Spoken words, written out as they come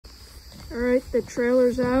Alright, the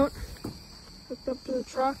trailer's out, hooked up to the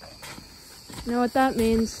truck. You know what that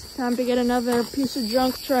means. Time to get another piece of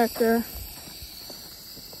junk tractor.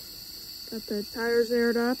 Got the tires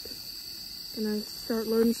aired up. Gonna start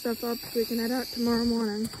loading stuff up so we can head out tomorrow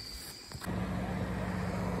morning.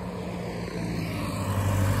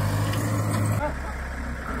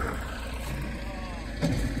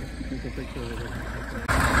 Take a picture of it.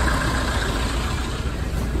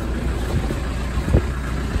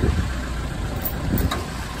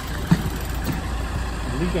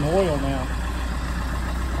 Leaking oil now.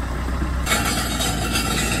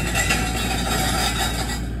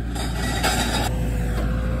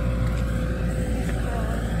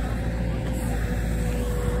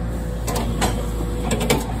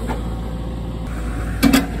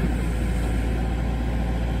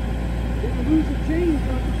 Didn't lose the chains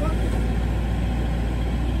on the bucket.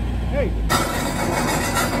 Hey.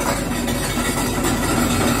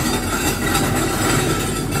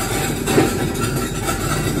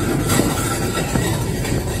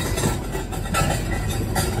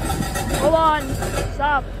 Hold on,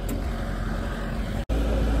 stop.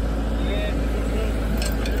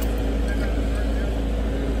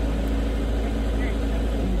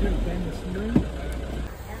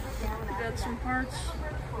 We got some parts.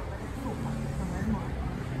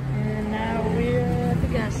 And now we're at the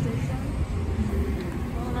gas station.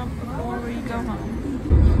 Pulling up before we go home.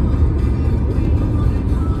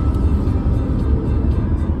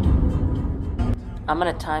 I'm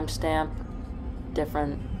gonna timestamp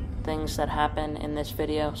different things that happen in this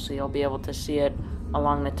video, so you'll be able to see it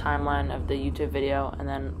along the timeline of the YouTube video, and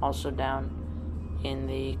then also down in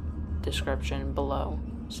the description below,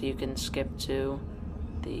 so you can skip to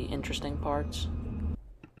the interesting parts.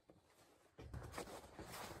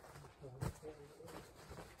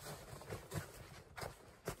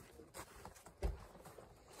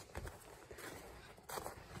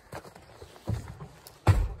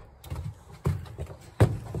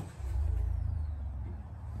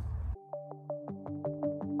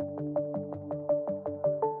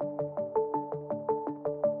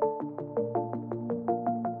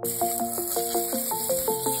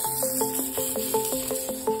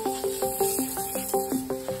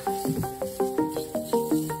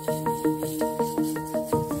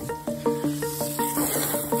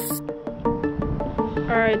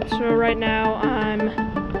 Alright, so right now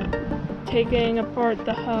I'm taking apart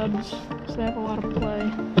the hubs because they have a lot of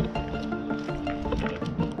play.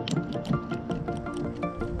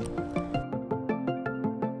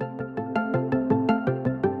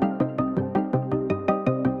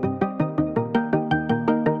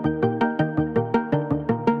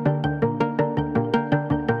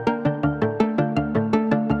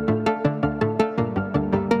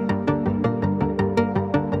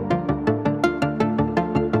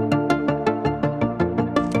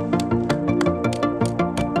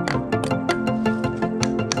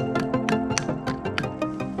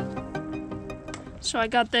 So I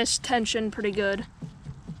got this tension pretty good.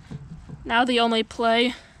 Now the only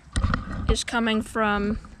play is coming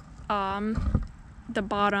from the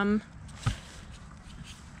bottom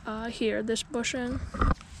here, this bushing.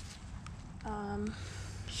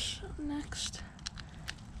 So next,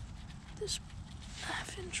 this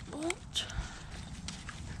 1/2-inch bolt,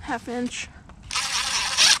 1/2 inch.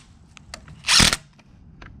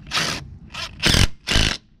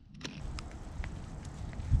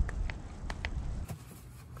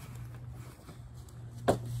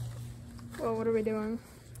 Well, what are we doing?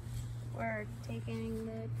 We're taking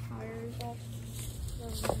the tires off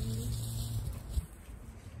the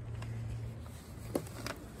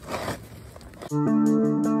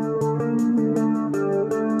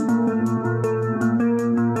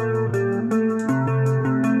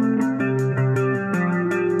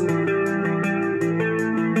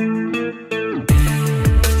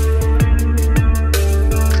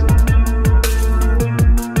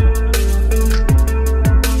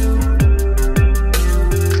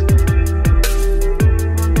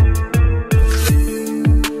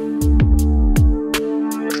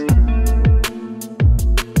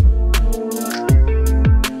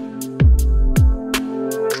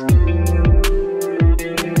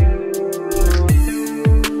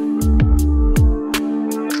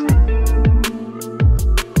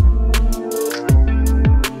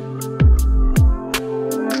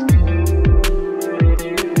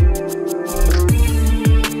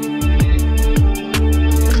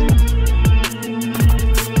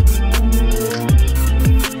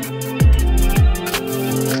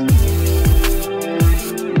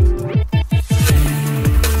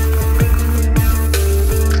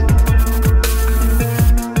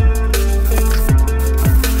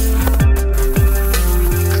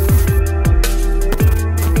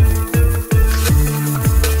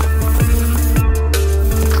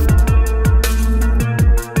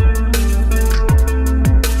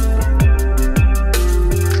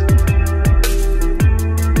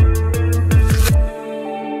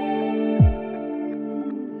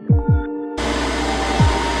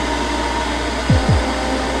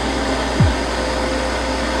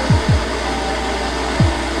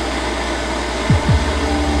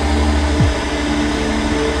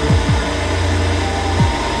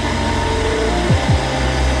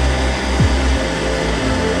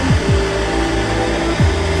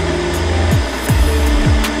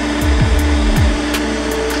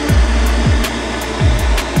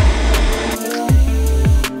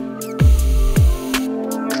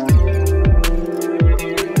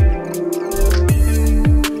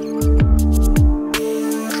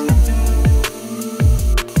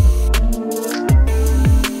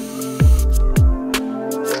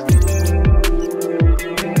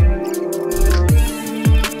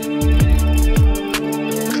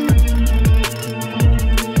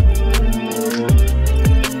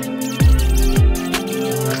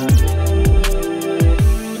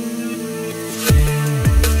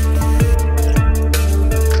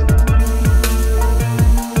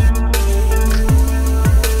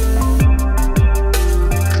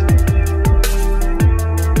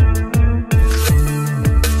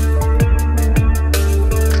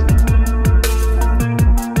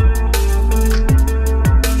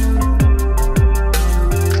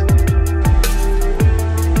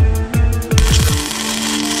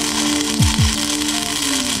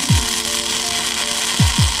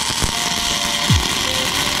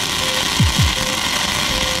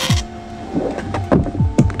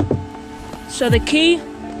So the key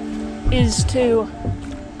is to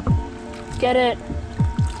get it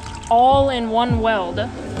all in one weld.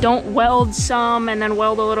 Don't weld some and then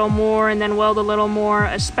weld a little more and then weld a little more,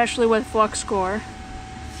 especially with flux core.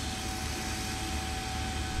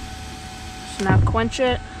 So now quench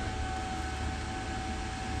it.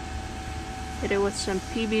 Hit it with some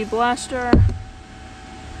PB Blaster.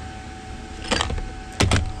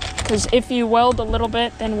 Because if you weld a little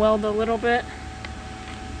bit, then weld a little bit,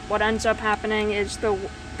 what ends up happening is the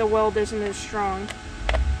weld isn't as strong.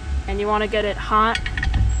 And you want to get it hot.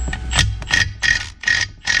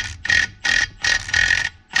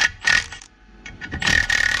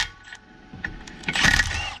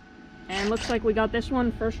 And looks like we got this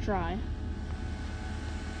one first try.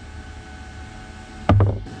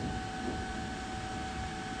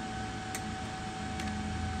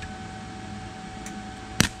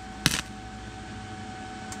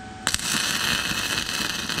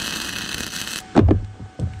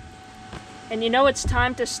 And you know it's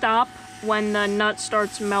time to stop when the nut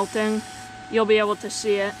starts melting. You'll be able to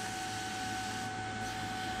see it.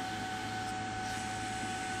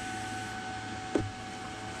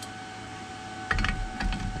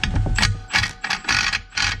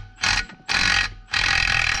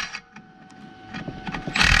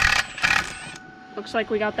 Looks like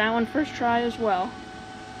we got that one first try as well.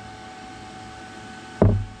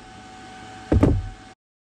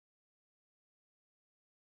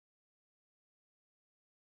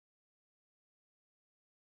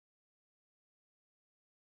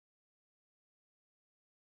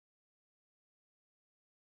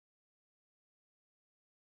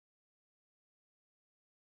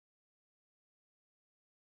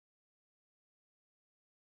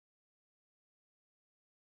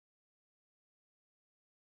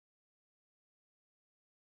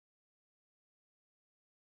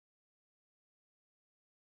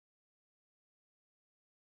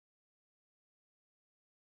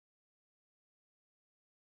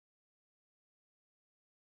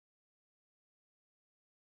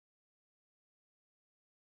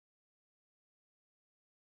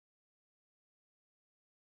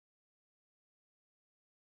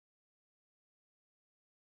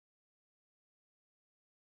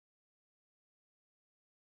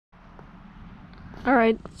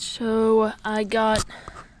 Alright, so I got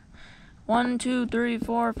 1, 2, 3,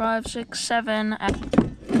 4, 5, 6, 7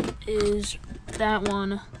 is that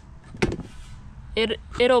one.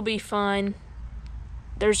 It'll be fine.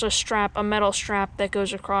 There's a strap, a metal strap that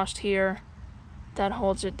goes across here that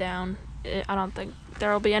holds it down. I don't think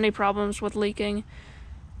there'll be any problems with leaking.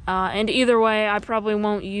 And either way, I probably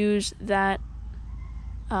won't use that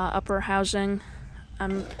upper housing.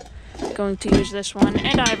 I'm going to use this one,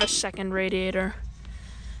 and I have a second radiator.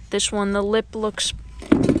 This one, the lip looks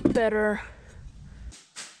better.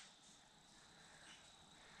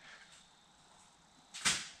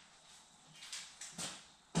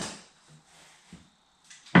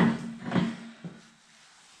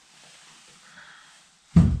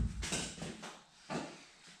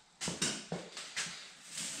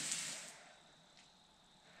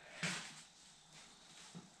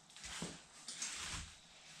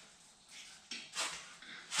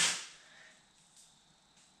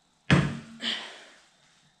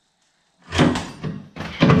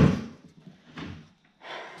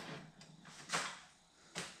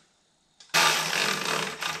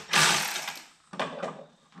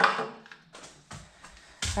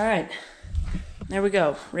 Alright, there we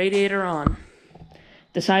go, radiator on.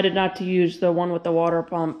 Decided not to use the one with the water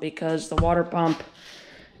pump because the water pump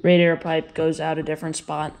radiator pipe goes out a different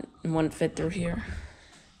spot and wouldn't fit through here.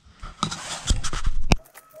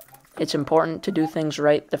 It's important to do things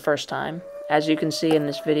right the first time. As you can see in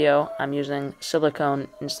this video, I'm using silicone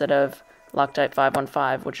instead of Loctite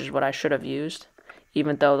 515, which is what I should have used,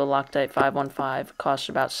 even though the Loctite 515 costs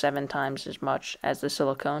about 7 times as much as the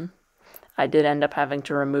silicone. I did end up having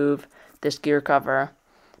to remove this gear cover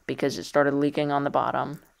because it started leaking on the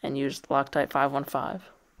bottom and used Loctite 515.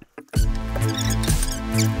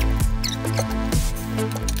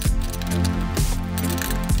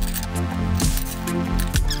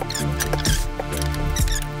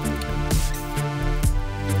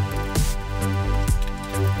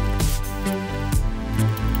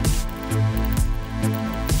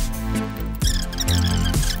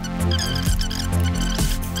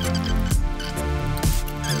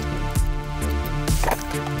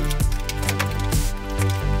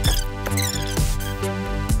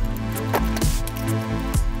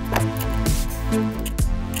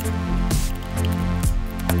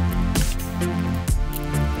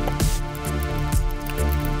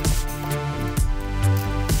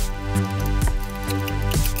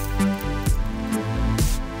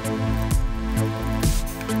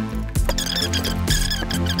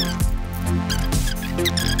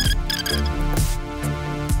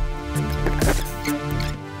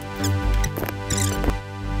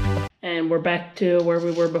 we're back to where we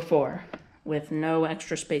were before, with no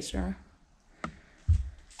extra spacer.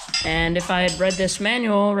 And if I had read this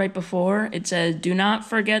manual right before, it says, do not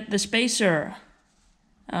forget the spacer.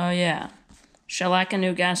 Oh yeah. Shellac a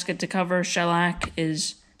new gasket to cover. Shellac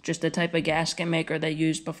is just a type of gasket maker they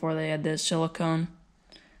used before they had the silicone.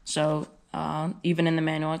 So even in the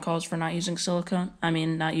manual it calls for not using silicone. I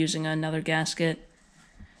mean, not using another gasket.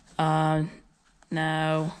 Now,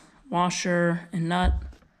 washer and nut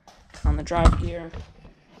on the drive gear.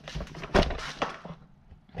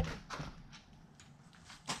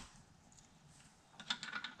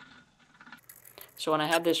 So when I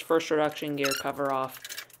had this first reduction gear cover off,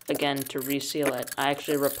 again, to reseal it, I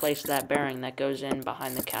actually replaced that bearing that goes in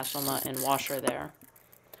behind the castle nut and washer there.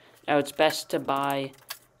 Now, it's best to buy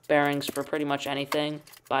bearings for pretty much anything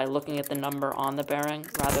by looking at the number on the bearing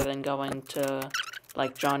rather than going to,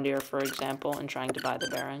 like, John Deere, for example, and trying to buy the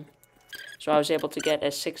bearing. So I was able to get a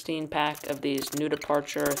 16-pack of these New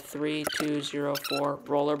Departure 3204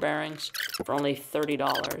 roller bearings for only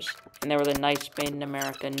 $30. And they were the nice Made in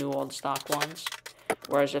America new old stock ones.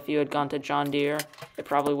 Whereas if you had gone to John Deere, it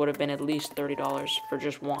probably would have been at least $30 for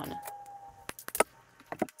just one.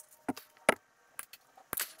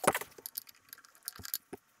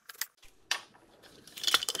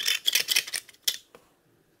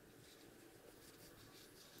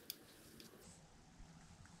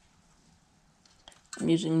 I'm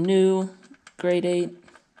using new grade 8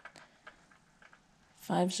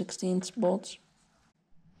 5/16 bolts.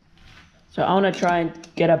 So I want to try and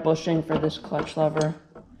get a bushing for this clutch lever,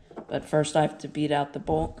 but first I have to beat out the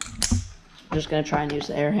bolt. I'm just going to try and use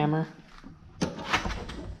the air hammer.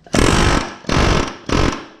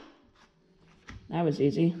 That was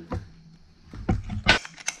easy.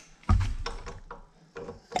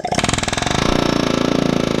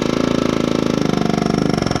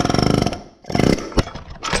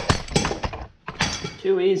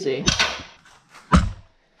 Too easy.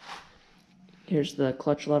 Here's the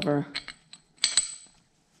clutch lever.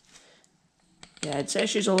 Yeah, I'd say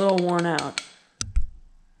she's a little worn out.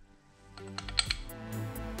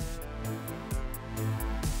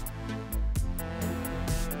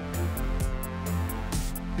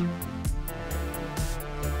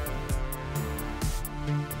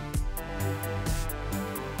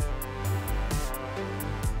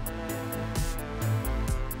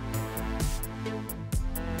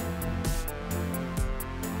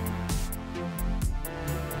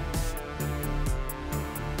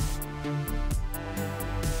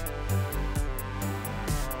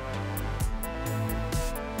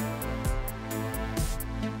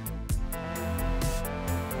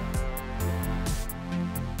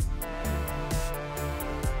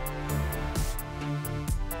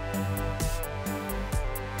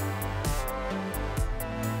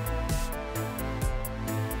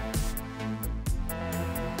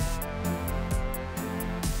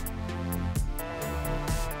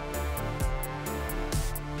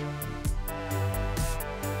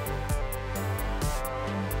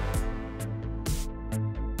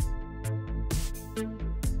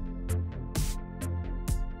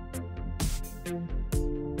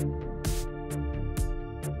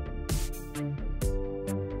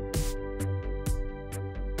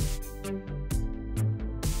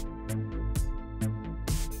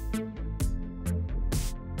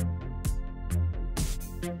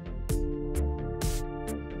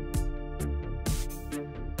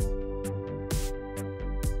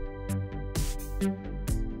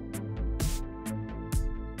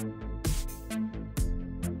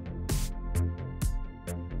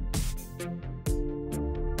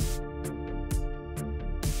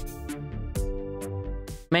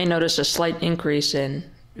 May notice a slight increase in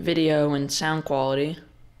video and sound quality.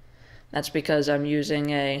 That's because I'm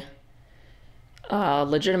using a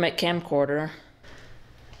legitimate camcorder.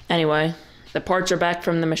 Anyway, the parts are back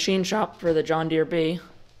from the machine shop for the John Deere B.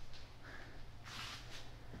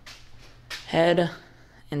 Head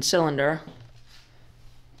and cylinder.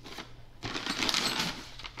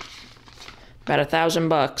 About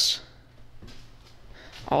 $1,000.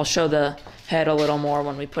 I'll show the head a little more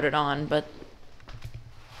when we put it on, but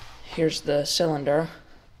here's the cylinder.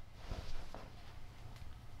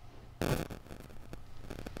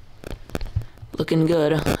 Looking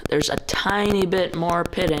good. There's a tiny bit more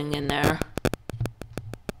pitting in there.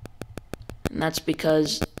 And that's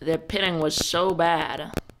because the pitting was so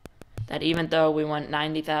bad that even though we went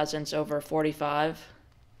 90 thousandths over 45,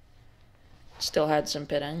 still had some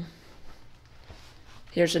pitting.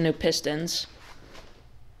 Here's the new pistons.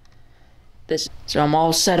 So I'm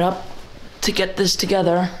all set up to get this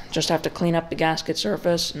together. Just have to clean up the gasket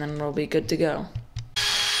surface and then we'll be good to go.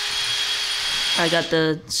 I got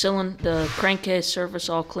the crankcase surface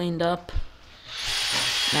all cleaned up.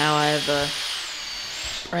 Now I have a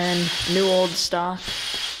brand new old stock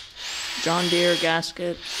John Deere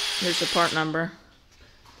gasket. Here's the part number.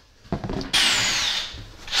 I'm gonna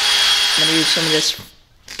use some of this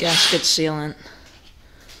gasket sealant.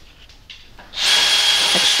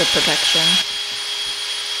 Extra protection.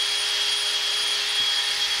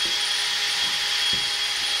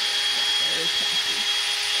 Very tacky.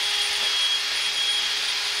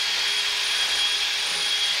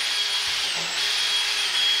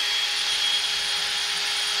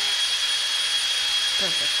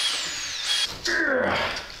 Perfect.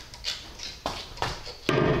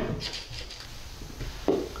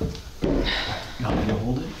 Not me to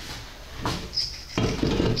hold it.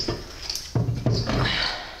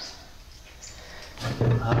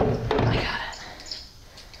 I got it.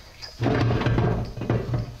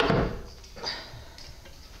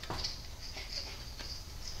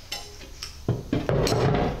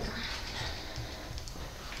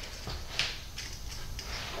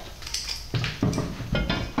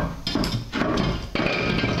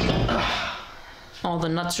 All the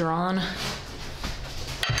nuts are on.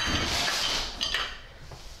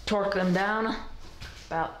 Torque them down.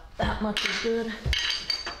 About that much is good.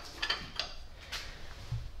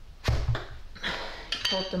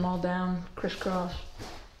 Torque them all down, crisscross.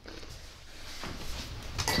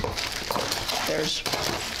 There's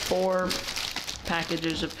 4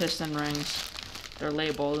 packages of piston rings. They're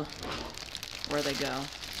labeled where they go.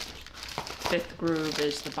 5th groove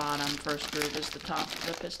is the bottom, 1st groove is the top of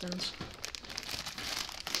the pistons.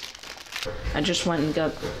 I just went and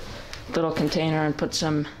got a little container and put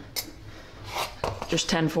some just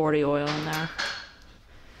 1040 oil in there.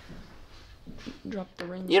 Drop the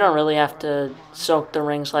rings. You don't really have to soak the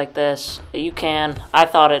rings like this. You can. I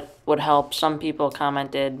thought it would help. Some people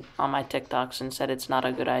commented on my TikToks and said it's not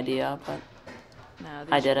a good idea, but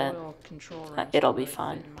I didn't. It'll be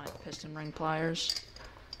fine. My piston ring pliers.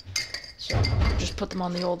 So just put them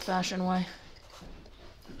on the old-fashioned way.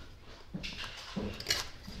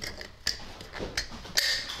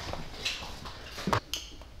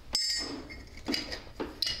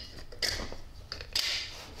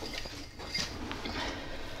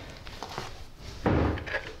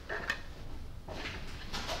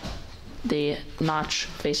 The notch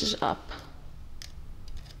faces up.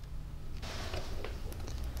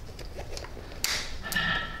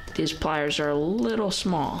 These pliers are a little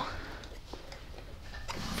small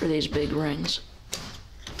for these big rings,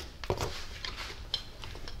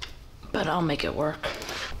 but I'll make it work.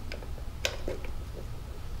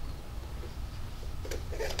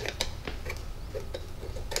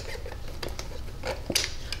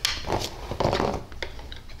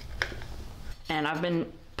 And I've been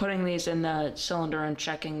putting these in the cylinder and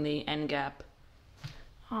checking the end gap.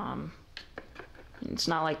 It's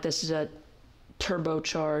not like this is a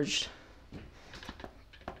turbocharged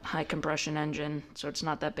high compression engine, so it's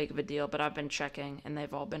not that big of a deal, but I've been checking and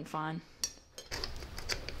they've all been fine.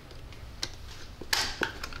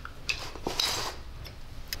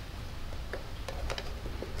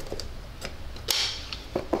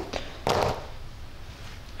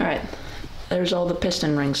 Alright, there's all the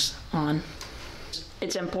piston rings on.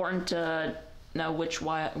 It's important to know which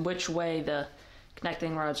way the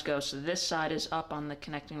connecting rods go. So this side is up on the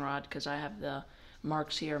connecting rod because I have the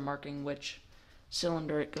marks here marking which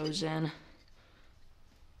cylinder it goes in.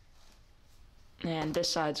 And this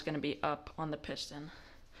side's going to be up on the piston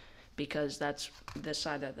because that's this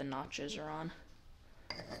side that the notches are on.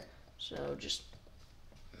 So just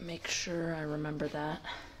make sure I remember that.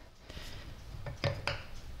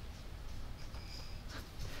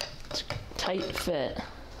 It's a tight fit.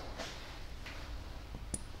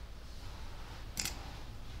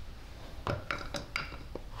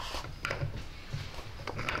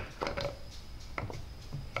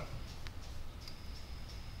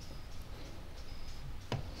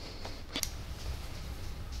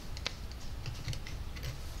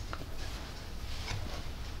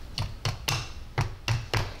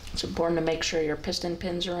 It's important to make sure your piston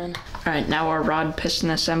pins are in. Alright, now our rod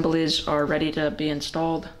piston assemblies are ready to be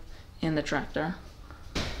installed in the tractor.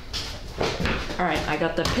 Alright, I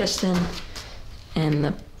got the piston and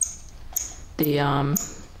the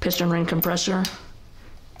piston ring compressor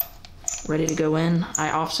ready to go in.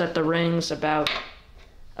 I offset the rings about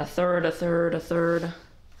a third, a third, a third.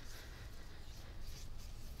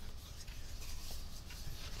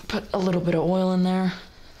 Put a little bit of oil in there.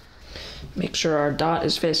 Make sure our dot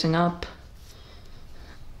is facing up.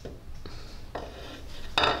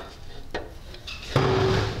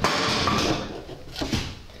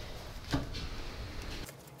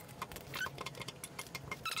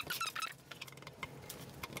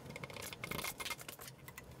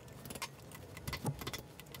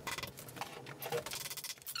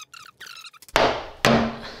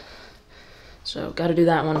 So got to do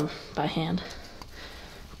that one by hand.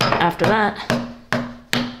 After that,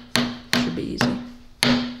 should be easy.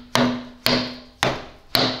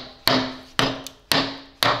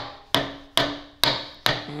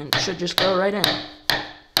 And it should just go right in.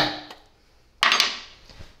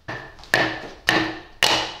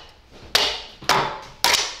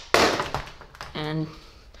 And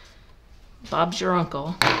Bob's your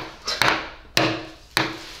uncle.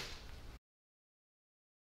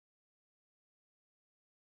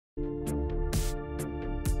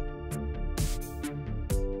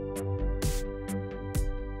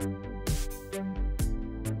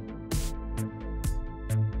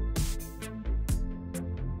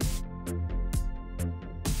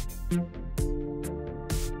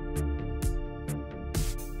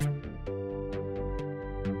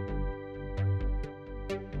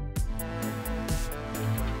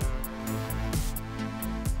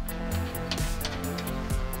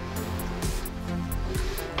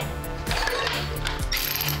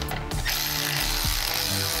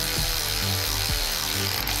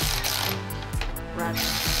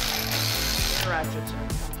 Ratchets.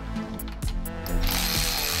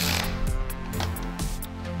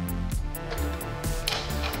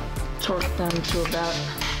 Torque them to about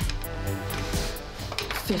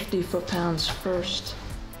 50 foot-pounds first.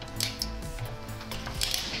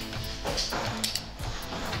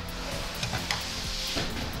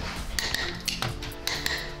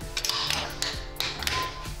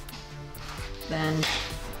 Then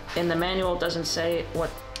in the manual it doesn't say what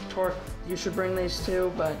torque you should bring these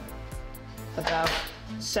to, but about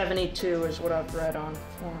 72 is what I've read on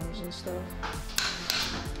forums and stuff.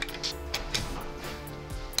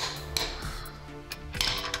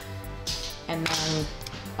 And then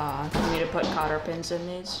you need to put cotter pins in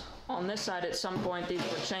these. On this side, at some point, these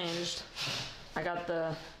were changed. I got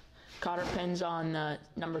the cotter pins on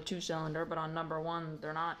number 2 cylinder, but on number 1,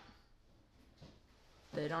 they're not.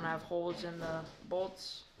 They don't have holes in the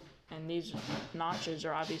bolts, and these notches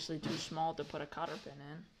are obviously too small to put a cotter pin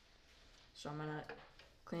in. So I'm gonna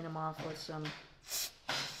clean them off with some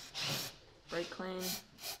brake clean.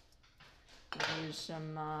 And use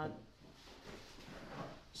some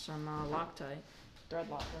Loctite, thread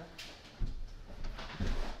locker.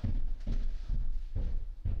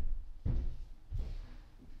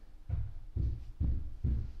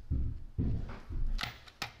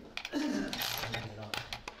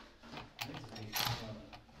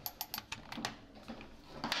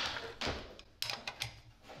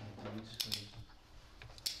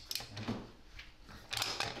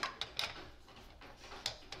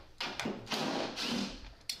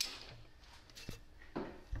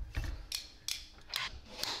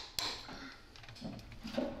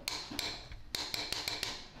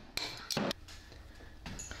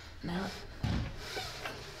 Now it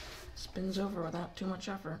spins over without too much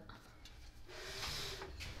effort.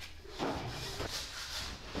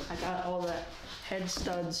 I got all the head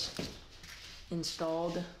studs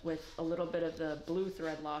installed with a little bit of the blue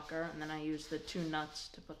thread locker, and then I used the 2 nuts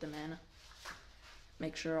to put them in.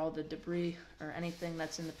 Make sure all the debris or anything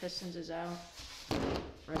that's in the pistons is out.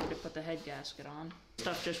 Ready to put the head gasket on.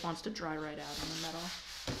 Stuff just wants to dry right out on the metal.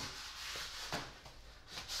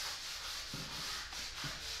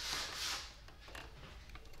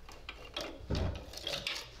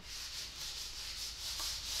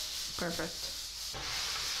 Perfect.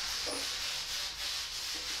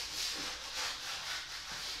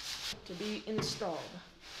 To be installed.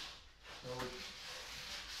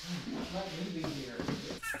 Let me be here.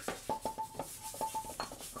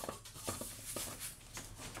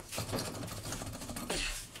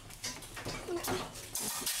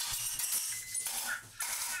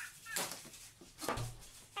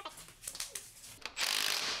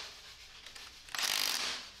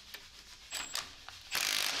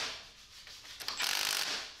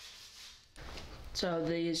 So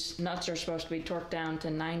these nuts are supposed to be torqued down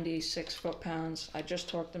to 96 foot-pounds. I just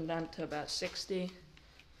torqued them down to about 60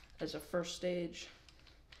 as a first stage.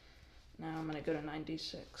 Now I'm gonna go to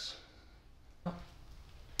 96.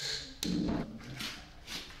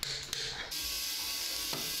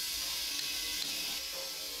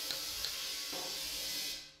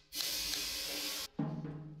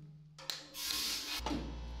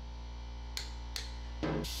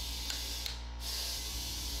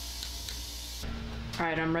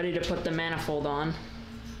 Alright, I'm ready to put the manifold on.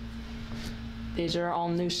 These are all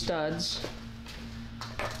new studs.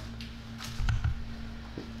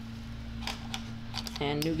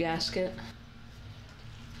 And new gasket.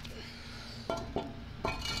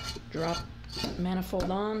 Drop manifold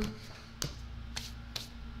on.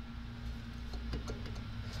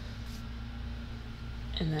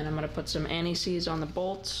 And then I'm going to put some anti-seize on the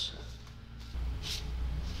bolts.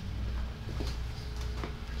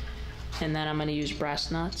 And then I'm going to use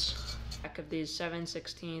brass nuts. Back of these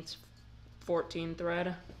 7/16 14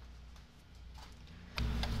 thread.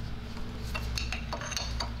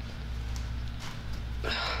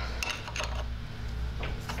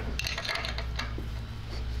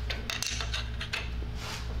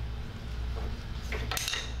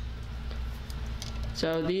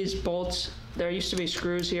 So these bolts, there used to be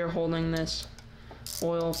screws here holding this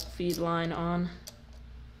oil feed line on,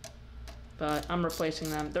 but I'm replacing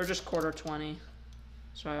them. They're just 1/4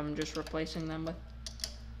 so I'm just replacing them with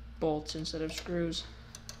bolts instead of screws.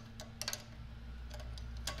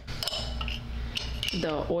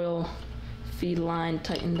 The oil feed line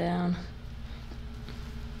tightened down.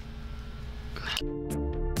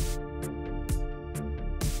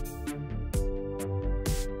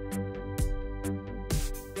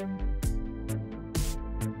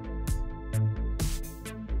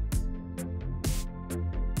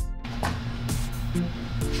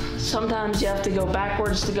 Sometimes you have to go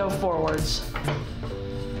backwards to go forwards.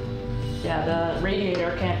 Yeah, the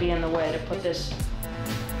radiator can't be in the way to put this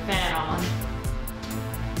fan on.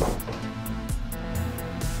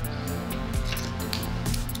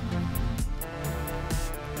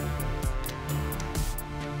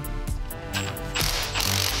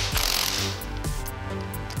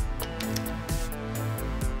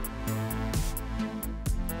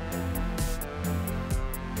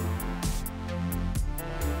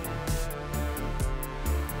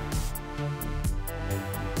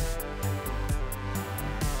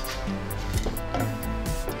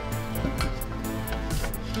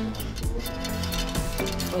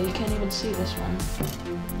 Well, you can't even see this one.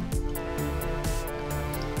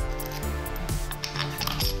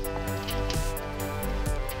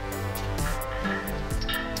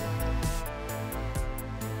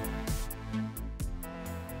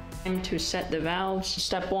 To set the valves,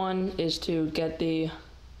 step 1 is to get the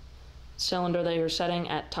cylinder that you're setting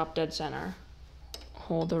at top dead center.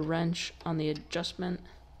 Hold the wrench on the adjustment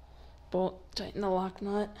bolt, tighten the lock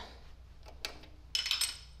nut.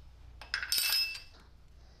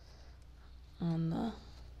 On the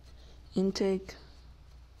intake.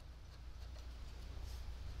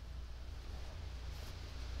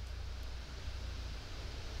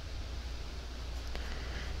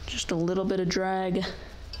 Just a little bit of drag.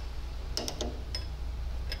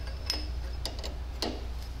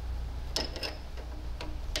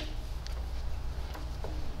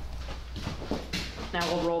 Now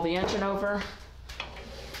we'll roll the engine over.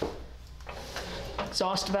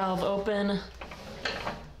 Exhaust valve open.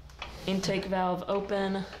 Intake valve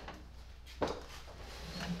open.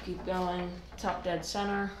 Keep going. Top dead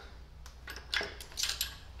center.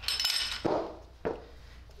 We'll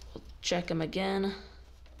check them again.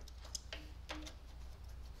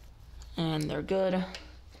 And they're good.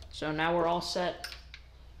 So now we're all set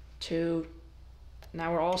in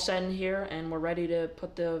here and we're ready to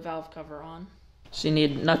put the valve cover on. So you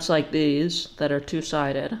need nuts like these that are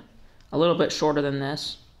two-sided, a little bit shorter than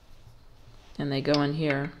this, and they go in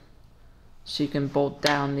here. So you can bolt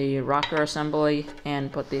down the rocker assembly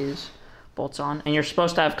and put these bolts on. And you're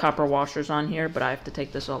supposed to have copper washers on here, but I have to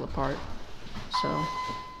take this all apart. So.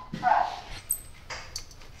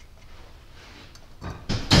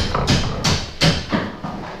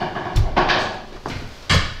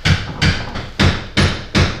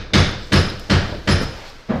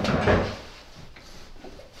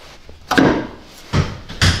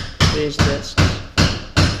 These discs.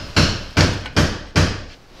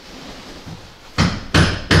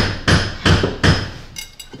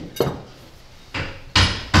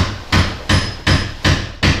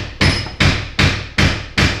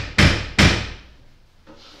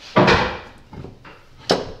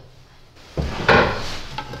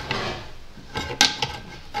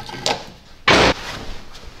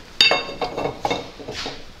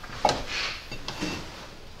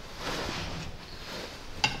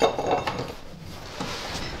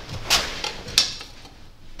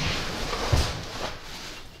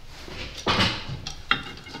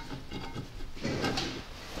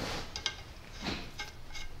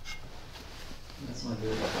 That's not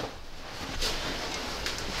good.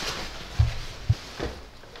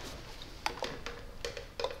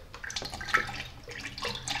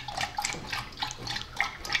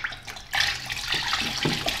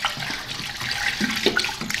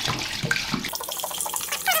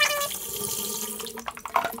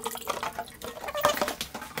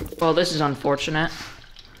 Well, this is unfortunate.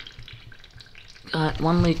 Got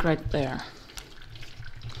one leak right there.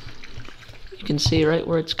 You can see right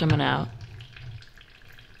where it's coming out.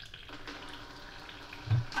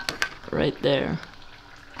 right there.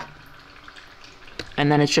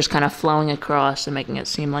 And then it's just kind of flowing across and making it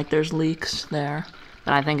seem like there's leaks there.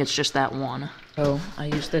 But I think it's just that one. So I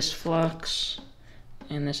use this flux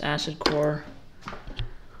and this acid core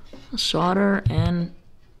solder, and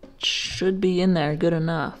should be in there good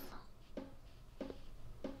enough.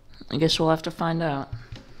 I guess we'll have to find out.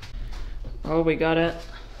 Oh, we got it.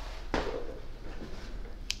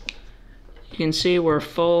 You can see we're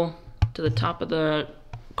full to the top of the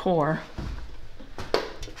core.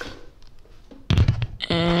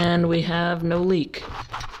 And we have no leak.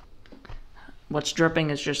 What's dripping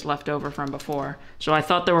is just left over from before. So I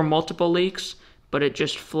thought there were multiple leaks, but it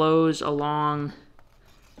just flows along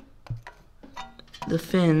the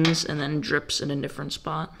fins and then drips in a different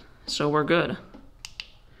spot. So we're good.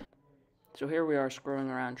 So here we are screwing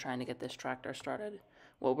around trying to get this tractor started.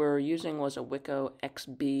 What we were using was a Wico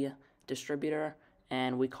XB distributor,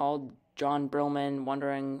 and we called John Brillman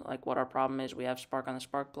wondering like what our problem is. We have spark on the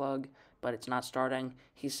spark plug, but it's not starting.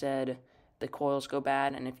 He said the coils go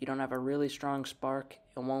bad, and if you don't have a really strong spark,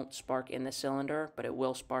 it won't spark in the cylinder, but it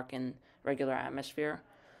will spark in regular atmosphere.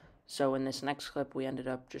 So in this next clip, we ended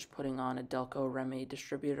up just putting on a Delco Remy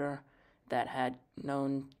distributor that had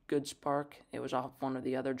known good spark. It was off one of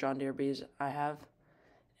the other John Deere Bs I have,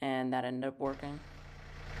 and that ended up working.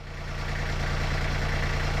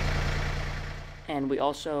 And we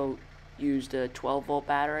also used a 12-volt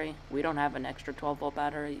battery. We don't have an extra 12-volt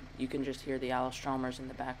battery. You can just hear the Alistromers in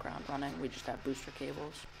the background running. We just have booster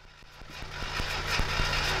cables.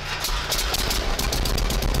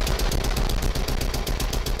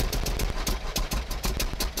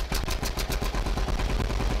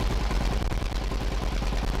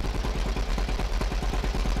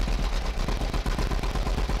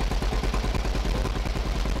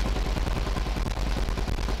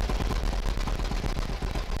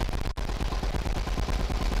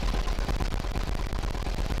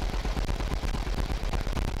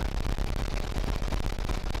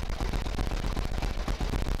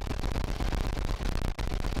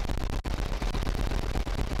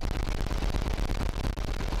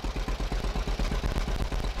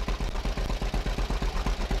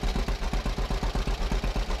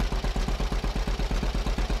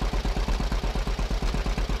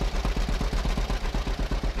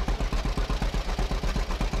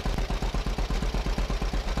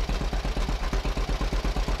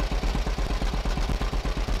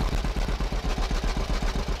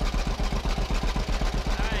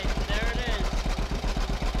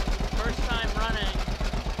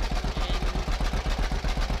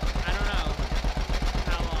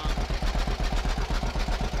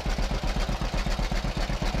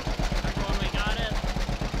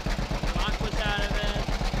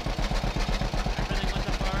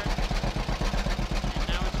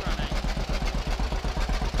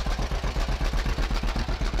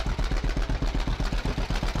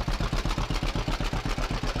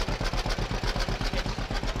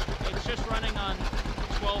 Just running on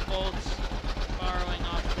 12 volts, borrowing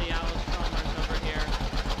off the Alistromers.